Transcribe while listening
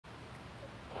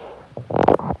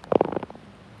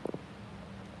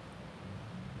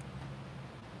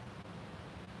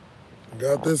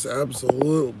got this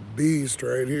absolute beast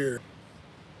right here.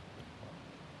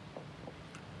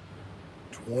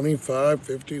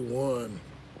 25.51.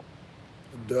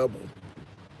 A double.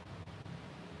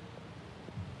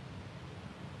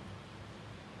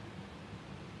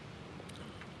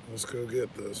 Let's go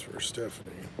get this for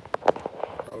Stephanie.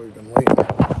 Probably been waiting.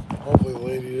 Hopefully the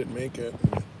lady didn't make it.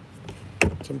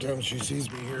 Sometimes she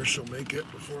sees me here, she'll make it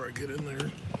before I get in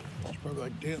there. She's probably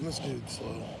like, damn, this dude's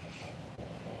slow.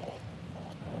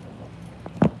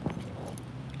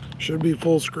 Should be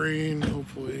full screen,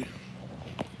 hopefully.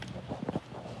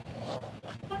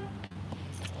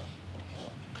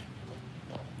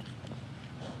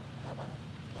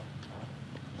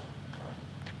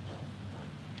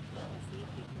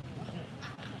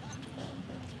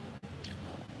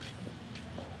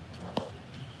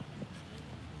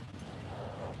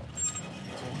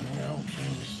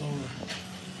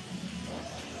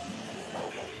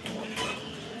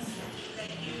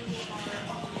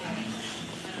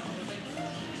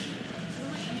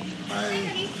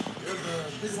 Hi.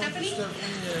 Stephanie?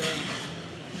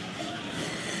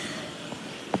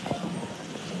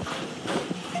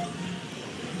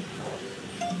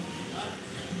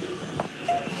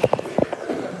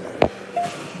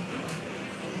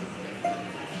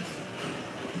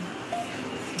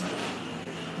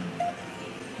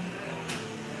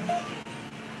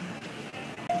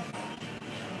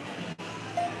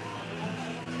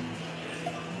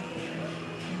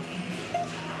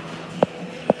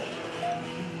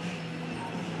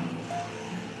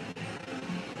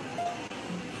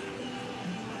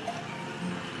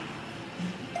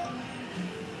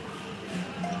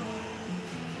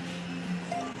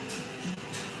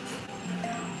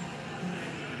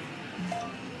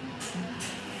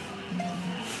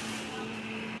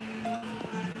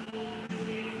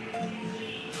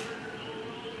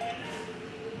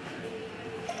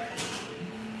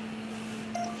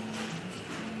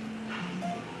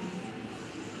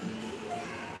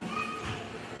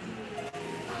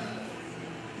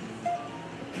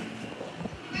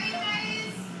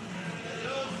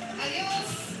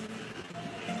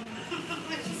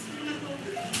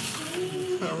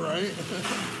 All right.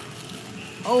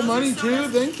 Oh, money too?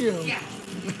 Thank you. Yeah.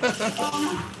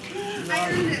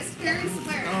 I earned this. Very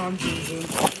square. Oh, I'm teasing.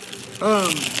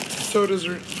 Sodas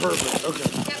are perfect. Okay.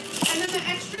 Yep. And then the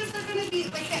extras are going to be,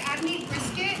 like the Admead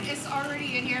brisket is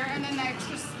already in here. And then the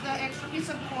extra piece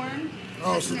of corn.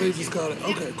 Oh, so they just got it.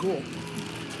 Okay, cool.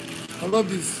 I love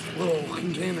these little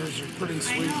containers. They're pretty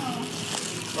sweet. I know.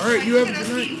 All right, you have a good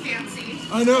night. Fancy.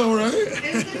 I know, right?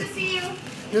 It's good to see you.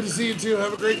 Good to see you too.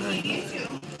 Have a great night. You too.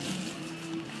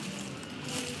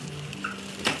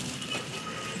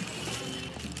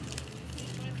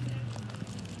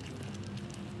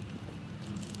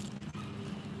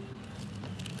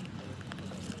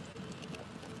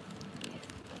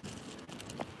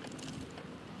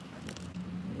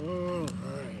 All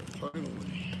right,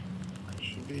 finally.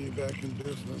 Should be back in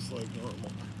business like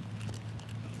normal.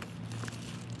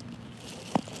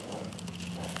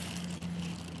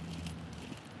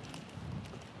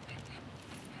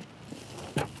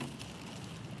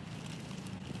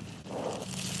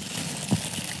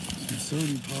 Some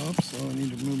soda pops, so I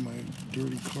need to move my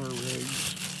dirty car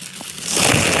rags.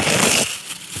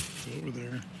 It's over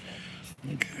there.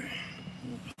 Okay,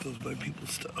 we'll put those by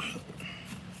people's stuff.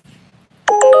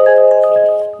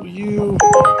 Will you?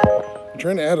 I'm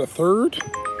trying to add a third?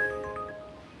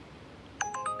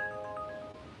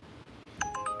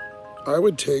 I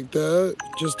would take that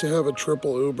just to have a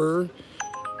triple Uber,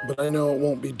 but I know it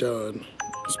won't be done,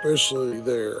 especially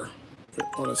there.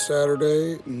 On a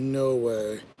Saturday, no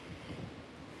way.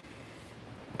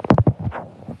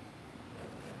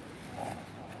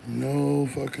 No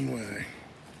fucking way.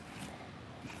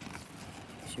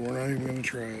 So we're not even gonna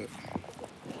try it.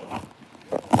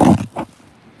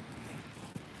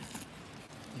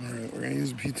 Alright, we're gonna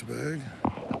use a pizza bag.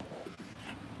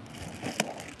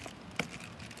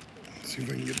 See if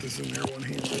I can get this in there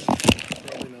one-handed.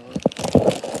 Probably not.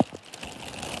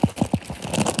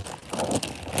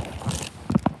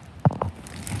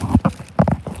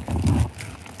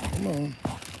 Come on.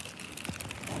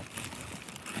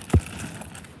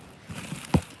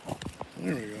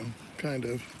 There we go. Kind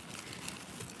of.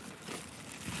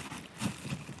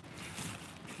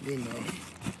 Good enough.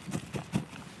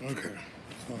 Okay.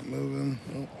 It's not moving.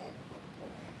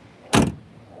 Oh.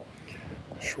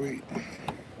 Sweet.